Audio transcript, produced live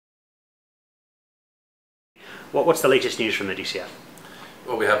What's the latest news from the DCF?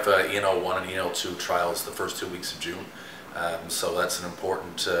 Well, we have NIHL 1 and NIHL 2 trials the first 2 weeks of June. So that's an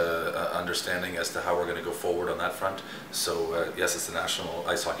important understanding as to how we're going to go forward on that front. So yes, it's the National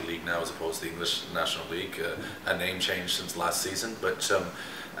Ice Hockey League now as opposed to the English National League, a name change since last season, but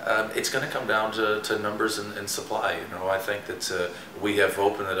it's going to come down to numbers and supply. You know, I think that we have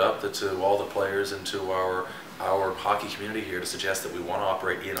opened it up to all the players and to our hockey community here to suggest that we want to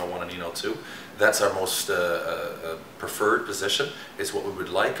operate NIHL 1 and NIHL 2. That's our most preferred position. It's what we would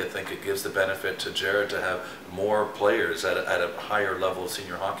like. I think it gives the benefit to Jared to have more players at a higher level of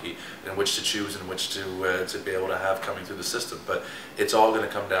senior hockey in which to choose and which to be able to have coming through the system. But it's all going to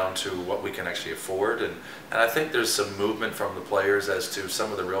come down to what we can actually afford, and I think there's some movement from the players as to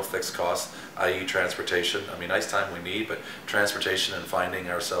some of the real fixed costs, i.e. transportation. I mean, ice time we need, but transportation and finding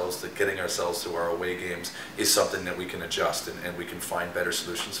ourselves, getting ourselves to our away games is something that we can adjust and we can find better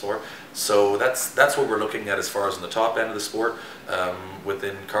solutions for. So that's what we're looking at as far as on the top end of the sport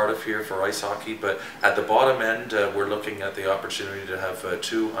within Cardiff here for ice hockey. But at the bottom end, we're looking at the opportunity to have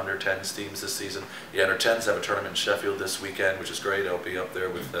 2 under-10s teams this season. The under-10s have a tournament in Sheffield this weekend, which is great. I'll be up there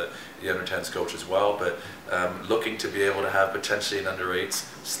with the under-10s coach as well. But looking to be able to have potentially an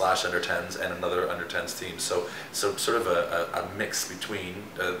under-8s / under-10s and another under-10s team. So sort of a mix between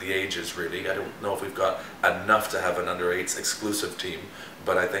the ages, really. I don't know if we've got enough to have an under-8s exclusive team,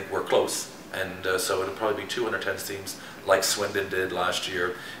 but I think we're close. And so it'll probably be 2 under-10s teams like Swindon did last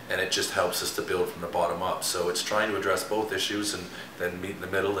year, and it just helps us to build from the bottom up. So it's trying to address both issues and then meet in the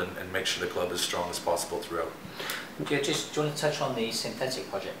middle and make sure the club is as strong as possible throughout. Do you want to touch on the synthetic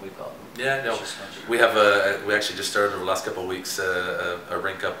project we've got? Yeah, no, we have we actually just started over the last couple of weeks a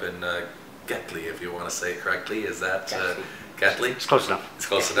rink up in Gatley, if you want to say it correctly. Is that Gatley? It's close enough. It's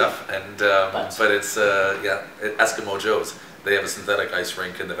close enough, and but it's Eskimo Joe's. They have a synthetic ice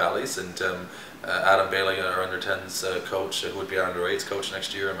rink in the valleys, and Adam Bailey, our under-10s coach, who would be our under-8s coach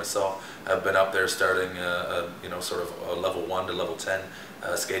next year, and myself have been up there starting sort of a level 1 to level 10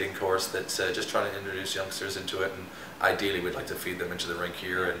 skating course that's just trying to introduce youngsters into it, and ideally we'd like to feed them into the rink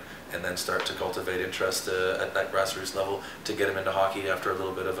here and then start to cultivate interest at that grassroots level to get them into hockey after a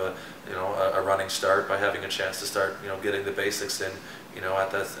little bit of a running start by having a chance to start getting the basics in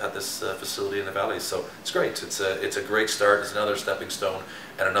at this facility in the valleys. So it's great. It's a great start. It's another stepping stone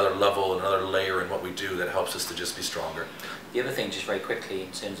and another level, another layer in what we do that helps us to just be stronger. The other thing, just very quickly,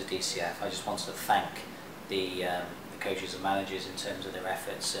 in terms of DCF, I just wanted to thank the coaches and managers in terms of their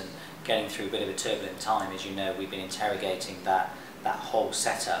efforts and getting through a bit of a turbulent time. As you know, we've been interrogating that whole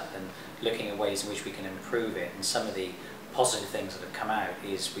setup and looking at ways in which we can improve it. And some of the positive things that have come out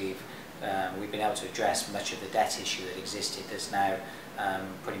is we've been able to address much of the debt issue that existed. That's now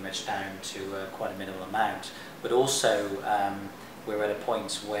pretty much down to quite a minimal amount. But also we're at a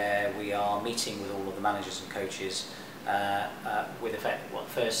point where we are meeting with all of the managers and coaches with effect,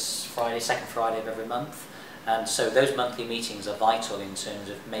 second Friday of every month. And so those monthly meetings are vital in terms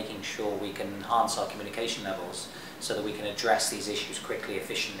of making sure we can enhance our communication levels so that we can address these issues quickly,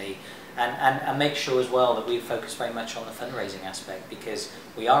 efficiently, and make sure as well that we focus very much on the fundraising aspect, because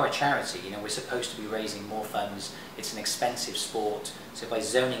we are a charity. We're supposed to be raising more funds. It's an expensive sport, so by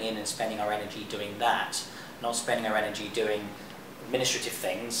zoning in and spending our energy doing that, not spending our energy doing administrative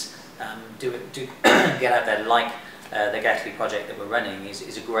things, get out there like the Gatley project that we're running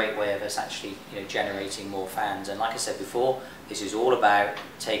is a great way of us actually generating more fans. And like I said before, this is all about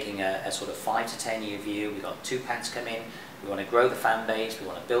taking a sort of 5 to 10 year view. We've got 2 packs come in. We want to grow the fan base, we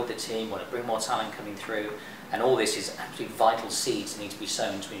want to build the team, we want to bring more talent coming through, and all this is absolutely vital seeds that need to be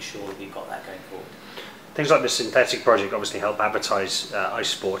sown to ensure that we've got that going forward. Things like the synthetic project obviously help advertise ice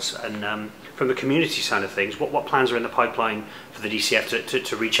sports, and from the community side of things, what plans are in the pipeline for the DCF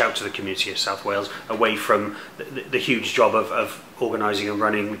to reach out to the community of South Wales away from the huge job of organising and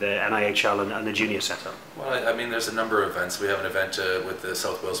running the NIHL and the junior setup? Well, I mean, there's a number of events. We have an event with the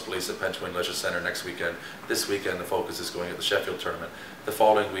South Wales Police at Pentwyn Leisure Centre next weekend. This weekend the focus is going at the Sheffield tournament. The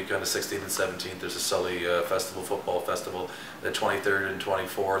following weekend, the 16th and 17th, there's a Sully Festival, football festival. The 23rd and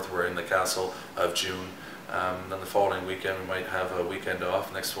 24th we're in the Castle of June. Then the following weekend we might have a weekend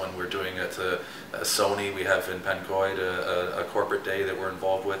off. Next one we're doing at Sony. We have in Pencoed a corporate day that we're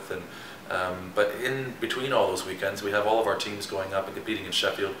involved with, and but in between all those weekends we have all of our teams going up and competing in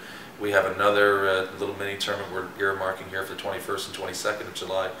Sheffield. We have another little mini tournament we're earmarking here for the 21st and 22nd of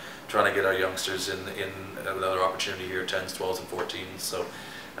July, trying to get our youngsters in another opportunity here, 10s, 12s and 14s. So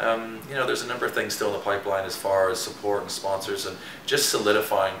You know, there's a number of things still in the pipeline as far as support and sponsors, and just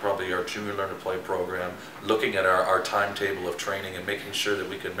solidifying probably our Junior Learn to Play program, looking at our timetable of training and making sure that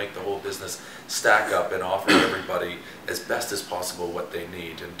we can make the whole business stack up and offer everybody as best as possible what they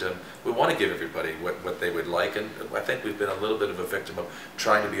need. And we want to give everybody what they would like, and I think we've been a little bit of a victim of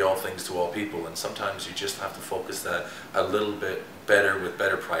trying to be all things to all people, and sometimes you just have to focus that a little bit better with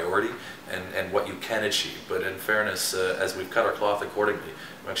better priority and what you can achieve. But in fairness, as we've cut our cloth accordingly,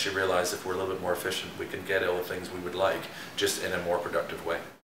 we actually realize if we're a little bit more efficient, we can get all the things we would like just in a more productive way.